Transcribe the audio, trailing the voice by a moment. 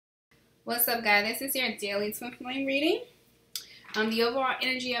What's up, guys? This is your daily Twinflame reading. The overall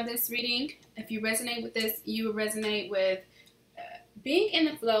energy of this reading, if you resonate with this, you will resonate with being in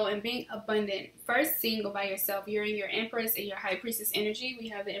the flow and being abundant. First, single by yourself. You're in your Empress and your High Priestess energy. We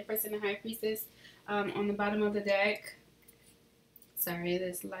have the Empress and the High Priestess on the bottom of the deck. Sorry,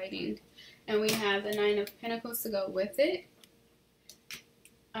 this lighting. And we have the Nine of Pentacles to go with it.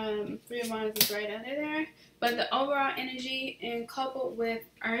 Three of Wands is right under there. But the overall energy, and coupled with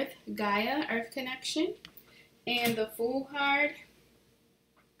Earth, Gaia, Earth connection, and the Fool card,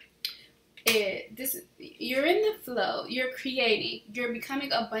 you're in the flow, you're creating, you're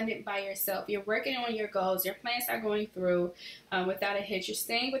becoming abundant by yourself, you're working on your goals, your plans are going through without a hitch, you're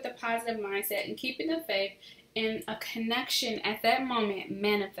staying with a positive mindset and keeping the faith, and a connection at that moment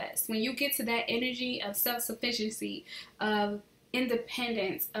manifests. When you get to that energy of self-sufficiency, of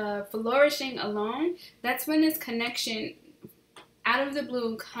independence, of flourishing alone, that's when this connection out of the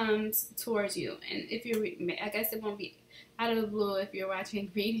blue comes towards you. And if you're, I guess it won't be out of the blue if you're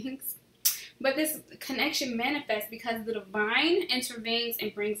watching readings, but this connection manifests because the divine intervenes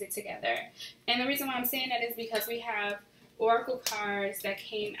and brings it together. And the reason why I'm saying that is because we have oracle cards that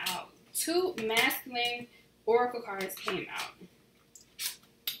came out. Two masculine oracle cards came out.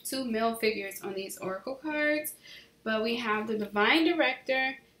 Two male figures on these oracle cards. But we have the Divine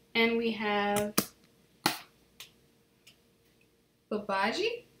Director, and we have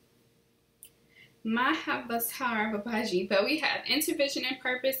Babaji, Mahavatar Babaji. But we have intervention and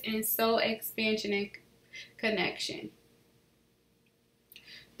purpose, and soul expansion and connection.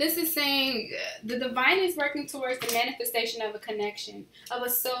 This is saying the divine is working towards the manifestation of a connection, of a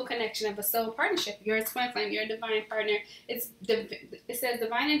soul connection, of a soul partnership. You're a twin flame, you're a divine partner. It says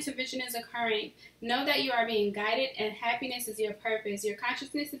divine intervention is occurring. Know that you are being guided, and happiness is your purpose. Your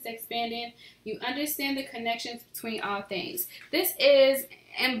consciousness is expanding. You understand the connections between all things. This is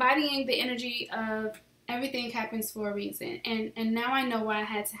embodying the energy of everything happens for a reason, and now I know why it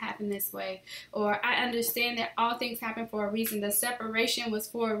had to happen this way, or I understand that all things happen for a reason. The separation was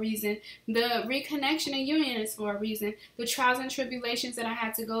for a reason. The reconnection and union is for a reason. The trials and tribulations that I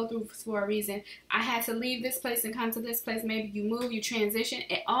had to go through was for a reason. I had to leave this place and come to this place. Maybe you move, you transition.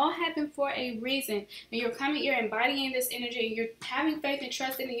 It all happened for a reason, and you're embodying this energy. You're having faith and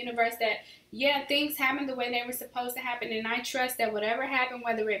trust in the universe that, yeah, things happened the way they were supposed to happen, and I trust that whatever happened,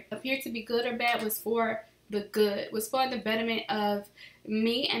 whether it appeared to be good or bad, was for the good, was for the betterment of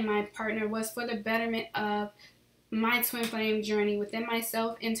me and my partner, was for the betterment of my twin flame journey within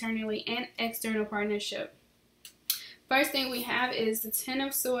myself, internally and external partnership. First thing we have is the Ten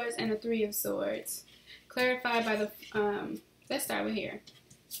of Swords and the Three of Swords, clarified by the, let's start with here.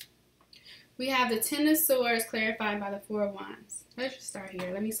 We have the Ten of Swords clarified by the Four of Wands. Let's just start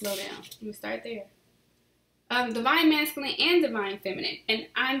here. Let me slow down. Let me start there. Divine masculine and divine feminine. And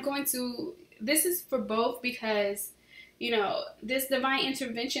I'm going to, this is for both because, you know, this divine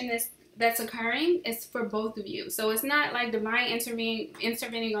intervention that's occurring is for both of you. So it's not like divine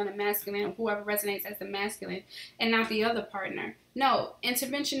intervening on the masculine, whoever resonates as the masculine, and not the other partner. No,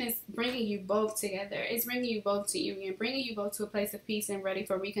 intervention is bringing you both together. It's bringing you both to union, bringing you both to a place of peace and ready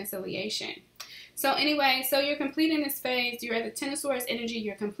for reconciliation. So anyway, so you're completing this phase. You're at the Ten of Swords energy.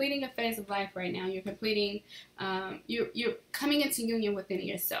 You're completing a phase of life right now. You're completing, you're coming into union within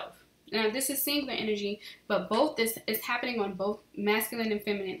yourself. Now, this is singular energy, but both this is happening on both masculine and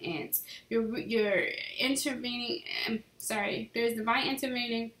feminine ends. You're intervening. There's divine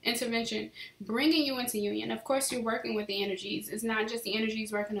intervention, bringing you into union. Of course, you're working with the energies. It's not just the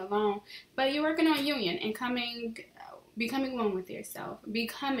energies working alone, but you're working on union and becoming one with yourself,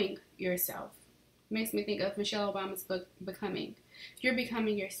 becoming yourself. Makes me think of Michelle Obama's book, Becoming. You're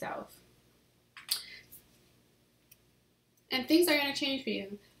becoming yourself. And things are going to change for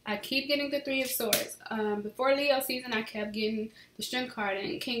you. I keep getting the Three of Swords. Before Leo season, I kept getting the Strength card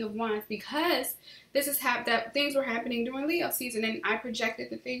and King of Wands because this is that things were happening during Leo season, and I projected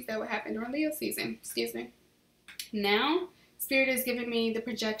the things that would happen during Leo season. Excuse me. Now, Spirit is giving me the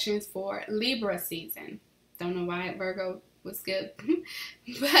projections for Libra season. Don't know why Virgo was good,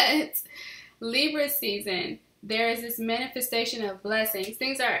 but Libra season, there is this manifestation of blessings.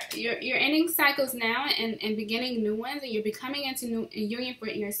 Things are, you're ending cycles now and beginning new ones, and you're becoming into union for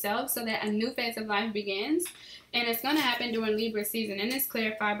yourself so that a new phase of life begins. And it's going to happen during Libra season. And it's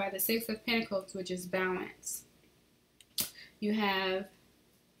clarified by the Six of Pentacles, which is balance. You have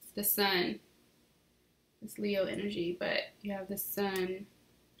the Sun. It's Leo energy, but you have the Sun.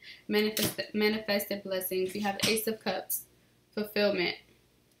 Manifested blessings. You have the Ace of Cups. Fulfillment.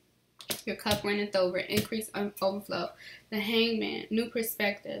 Your cup runneth over, increase overflow. The Hangman, new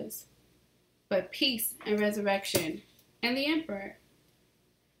perspectives, but peace and resurrection. And the Emperor.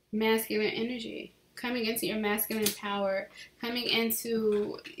 masculine energy, coming into your masculine power, coming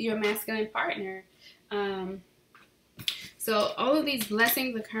into your masculine partner. So all of these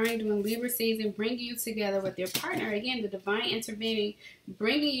blessings occurring during Libra season bring you together with your partner. Again, the divine intervening,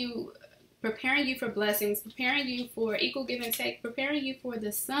 bringing you, preparing you for blessings, preparing you for equal give and take, preparing you for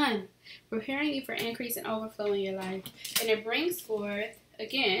the sun, preparing you for increase and overflow in your life. And it brings forth,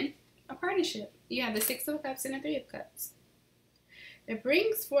 again, a partnership. You have the Six of Cups and the Three of Cups. It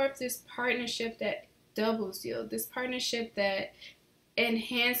brings forth this partnership that doubles you, this partnership that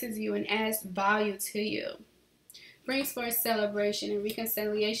enhances you and adds value to you. Brings forth celebration and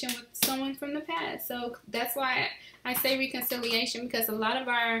reconciliation with someone from the past. So that's why I say reconciliation, because a lot of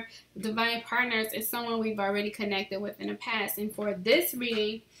our divine partners is someone we've already connected with in the past. And for this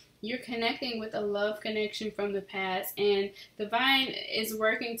reading, you're connecting with a love connection from the past, and divine is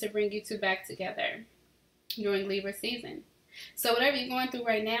working to bring you two back together during Libra season. So whatever you're going through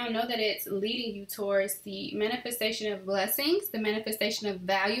right now, know that it's leading you towards the manifestation of blessings, the manifestation of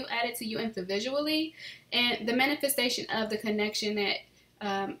value added to you individually, and the manifestation of the connection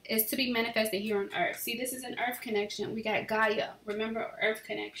that is to be manifested here on Earth. See, this is an Earth connection. We got Gaia. Remember, Earth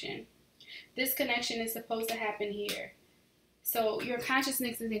connection. This connection is supposed to happen here. So your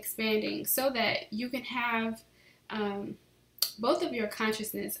consciousness is expanding so that you can have both of your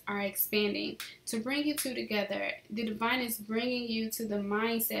consciousness are expanding to bring you two together. The divine is bringing you to the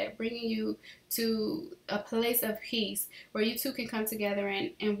mindset, bringing you to a place of peace where you two can come together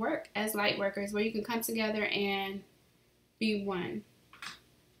and work as light workers, where you can come together and be one.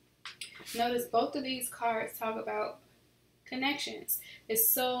 Notice both of these cards talk about connections. It's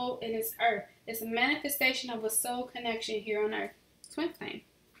soul and it's earth. It's a manifestation of a soul connection here on Earth. Twin flame.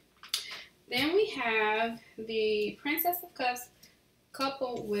 Then we have the Princess of Cups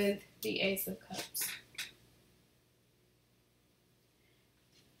coupled with the Ace of Cups.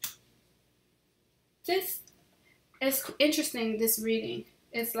 This is interesting, this reading.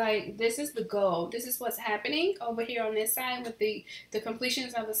 It's like, this is the goal. This is what's happening over here on this side with the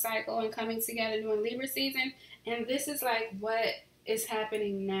completions of the cycle and coming together during Libra season. And this is like what is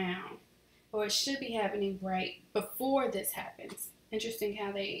happening now, or it should be happening right before this happens. Interesting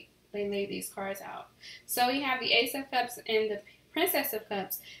how they lay these cards out. So you have the Ace of Cups and the Princess of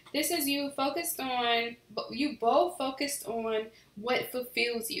Cups. This is you focused on, you both focused on what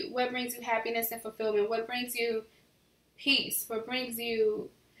fulfills you, what brings you happiness and fulfillment, what brings you peace, what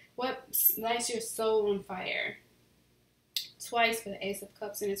lights your soul on fire. Twice for the Ace of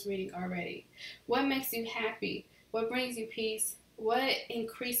Cups in this reading already. What makes you happy? What brings you peace? What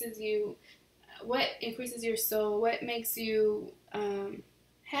increases you? What increases your soul? What makes you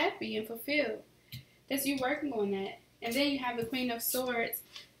happy and fulfilled? That's you working on that. And then you have the Queen of Swords,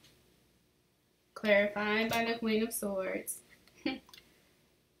 clarified by the Queen of Swords,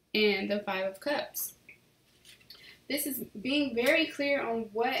 and the Five of Cups. This is being very clear on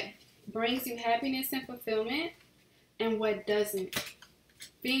what brings you happiness and fulfillment and what doesn't.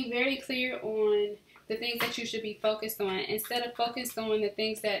 Being very clear on the things that you should be focused on. Instead of focused on the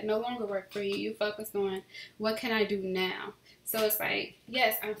things that no longer work for you, you focus on what can I do now. So it's like,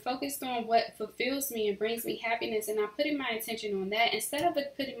 yes, I'm focused on what fulfills me and brings me happiness, and I'm putting my attention on that instead of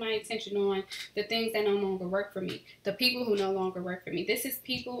putting my attention on the things that no longer work for me, the people who no longer work for me. This is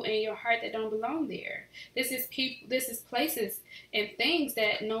people in your heart that don't belong there. This is people, this is places and things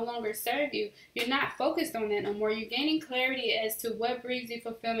that no longer serve you. You're not focused on that no more. You're gaining clarity as to what brings you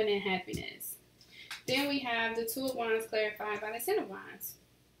fulfillment and happiness. Then we have the Two of Wands clarified by the Ten of Wands.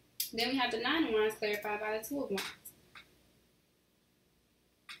 Then we have the Nine of Wands clarified by the Two of Wands.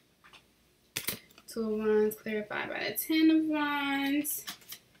 Two of Wands clarified by the Ten of Wands.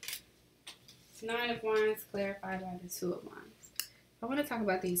 Nine of Wands clarified by the Two of Wands. I want to talk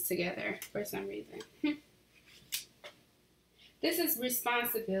about these together for some reason. This is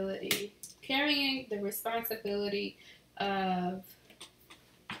responsibility. Carrying the responsibility of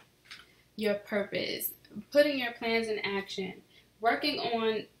your purpose. Putting your plans in action. Working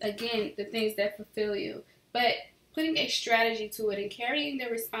on, again, the things that fulfill you. But putting a strategy to it and carrying the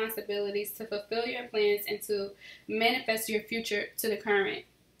responsibilities to fulfill your plans and to manifest your future to the current.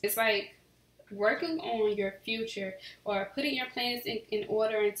 It's like working on your future or putting your plans in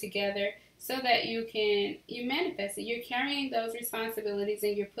order and together so that you manifest it. You're carrying those responsibilities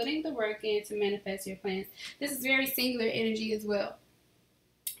and you're putting the work in to manifest your plans. This is very singular energy as well.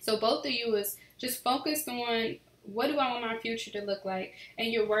 So both of you is just focused on, what do I want my future to look like?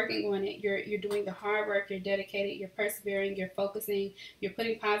 And you're working on it. You're doing the hard work. You're dedicated. You're persevering. You're focusing. You're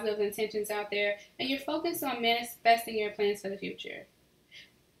putting positive intentions out there. And you're focused on manifesting your plans for the future.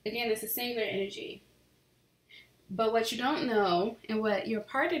 Again, it's a singular energy. But what you don't know, and what your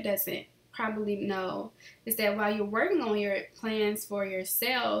partner doesn't probably know, is that while you're working on your plans for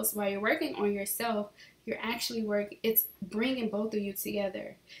yourselves, while you're working on yourself, you're actually it's bringing both of you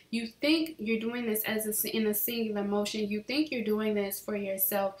together. You think you're doing this in a singular motion. You think you're doing this for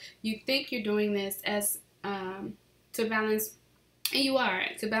yourself. You think you're doing this as to balance, and you are,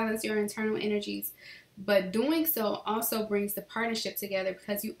 to balance your internal energies. But doing so also brings the partnership together,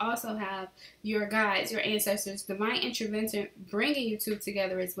 because you also have your guides, your ancestors, divine intervention bringing you two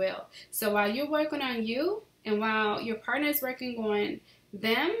together as well. So while you're working on you, and while your partner is working on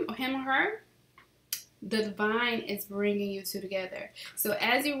them, or him or her, the divine is bringing you two together. So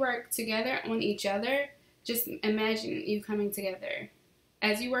as you work together on each other, just imagine you coming together.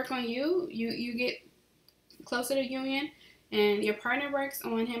 As you work on you, you get closer to union, and your partner works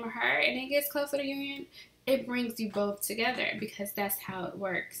on him or her, and it gets closer to union. It brings you both together, because that's how it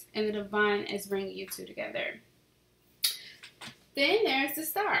works. And the divine is bringing you two together. Then there's the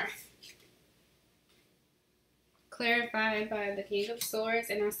star, clarified by the King of Swords.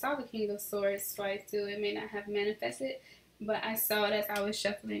 And I saw the King of Swords twice too. It may not have manifested, but I saw it as I was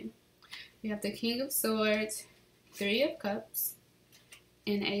shuffling. We have the King of Swords, Three of Cups,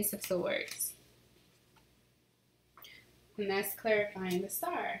 and Ace of Swords. And that's clarifying the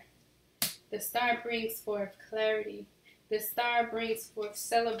star. The star brings forth clarity. The star brings forth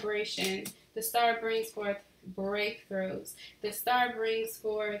celebration. The star brings forth breakthroughs. The star brings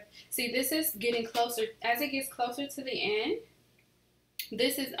forth, see, this is getting closer. As it gets closer to the end,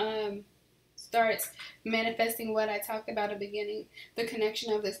 this is starts manifesting what I talked about at the beginning, the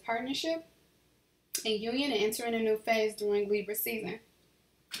connection of this partnership and union, and entering a new phase during Libra season.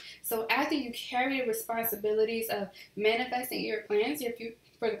 So after you carry the responsibilities of manifesting your plans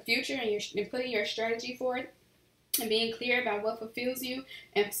for the future, and putting your strategy forward, and being clear about what fulfills you,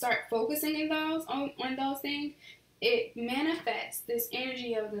 and start focusing on those things, it manifests this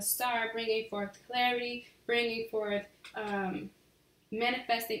energy of the star, bringing forth clarity, bringing forth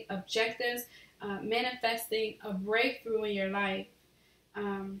manifesting objectives, manifesting a breakthrough in your life.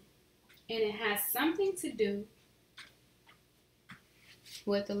 And it has something to do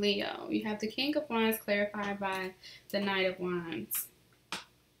with the Leo. You have the King of Wands clarified by the Knight of Wands.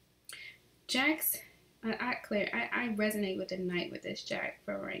 Jacks, I resonate with the Knight with this Jack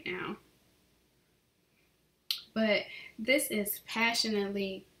for right now. But this is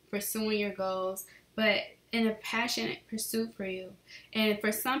passionately pursuing your goals, but in a passionate pursuit for you. And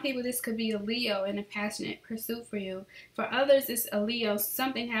for some people, this could be a Leo in a passionate pursuit for you. For others, it's a Leo,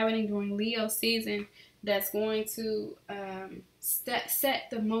 something happening during Leo season that's going to set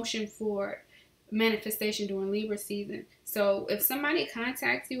the motion for manifestation during Libra season. So if somebody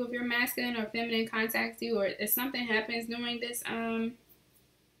contacts you, if your masculine or feminine contacts you, or if something happens during this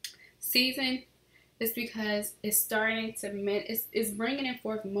season, it's because it's starting to, it's bringing in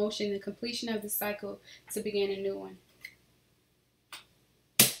forth motion, the completion of the cycle to begin a new one.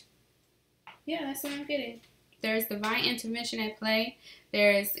 Yeah, that's what I'm getting. There's divine intervention at play.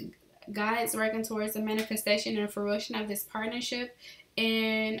 There's guides working towards the manifestation and fruition of this partnership.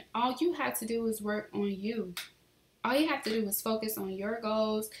 And all you have to do is work on you. All you have to do is focus on your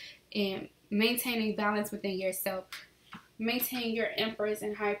goals and maintaining balance within yourself. Maintain your Empress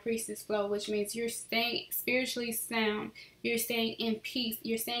and High Priestess flow, which means you're staying spiritually sound. You're staying in peace.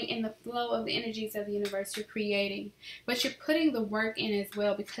 You're staying in the flow of the energies of the universe you're creating. But you're putting the work in as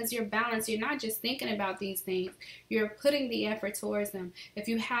well, because you're balanced. You're not just thinking about these things. You're putting the effort towards them. If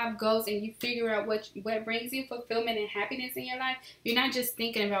you have goals and you figure out what brings you fulfillment and happiness in your life, you're not just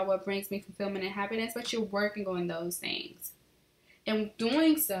thinking about what brings me fulfillment and happiness, but you're working on those things. And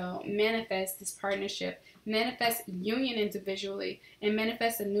doing so, manifest this partnership, manifest union individually, and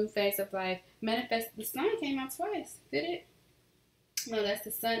manifest a new phase of life. Manifest, the sun came out twice, did it? No, that's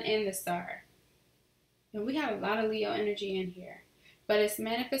the sun and the star. And we have a lot of Leo energy in here. But it's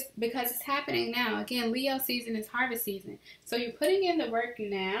manifest because it's happening now. Again, Leo season is harvest season. So you're putting in the work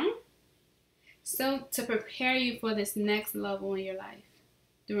now, so to prepare you for this next level in your life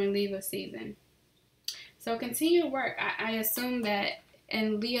during Leo season. So continue to work. I assume that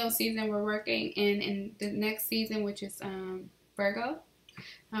in Leo season we're working, and in the next season, which is Virgo,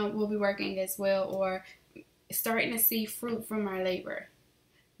 we'll be working as well, or starting to see fruit from our labor.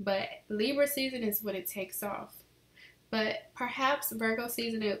 But Libra season is when it takes off. But perhaps Virgo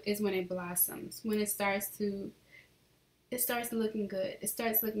season is when it blossoms, when it starts looking good. It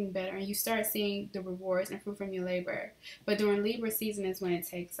starts looking better, and you start seeing the rewards and fruit from your labor. But during Libra season is when it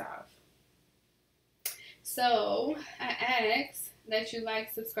takes off. So I ask that you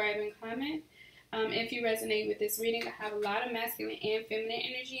like, subscribe, and comment. If you resonate with this reading, I have a lot of masculine and feminine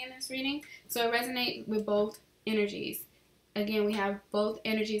energy in this reading. So I resonate with both energies. Again, we have both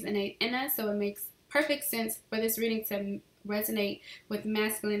energies innate in us, so it makes perfect sense for this reading to resonate with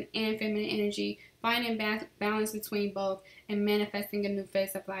masculine and feminine energy, finding balance between both, and manifesting a new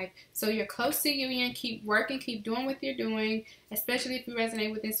phase of life. So you're close to union. Keep working, keep doing what you're doing, especially if you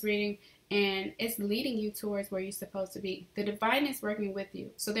resonate with this reading, and it's leading you towards where you're supposed to be. The divine is working with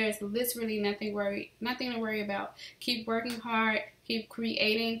you, so there's literally nothing to worry about. Keep working hard, keep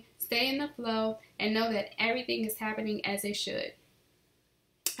creating, stay in the flow, and know that everything is happening as it should.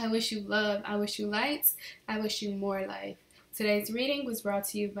 I wish you love, I wish you lights, I wish you more life. Today's reading was brought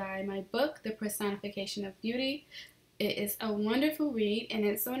to you by my book, The Personification of Beauty. It is a wonderful read, and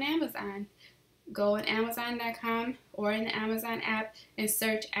it's on Amazon. Go on Amazon.com or in the Amazon app and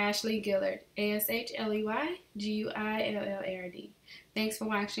search Ashley Guillard, ASHLEY GUILLARD. Thanks for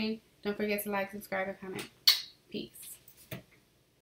watching. Don't forget to like, subscribe, and comment. Peace.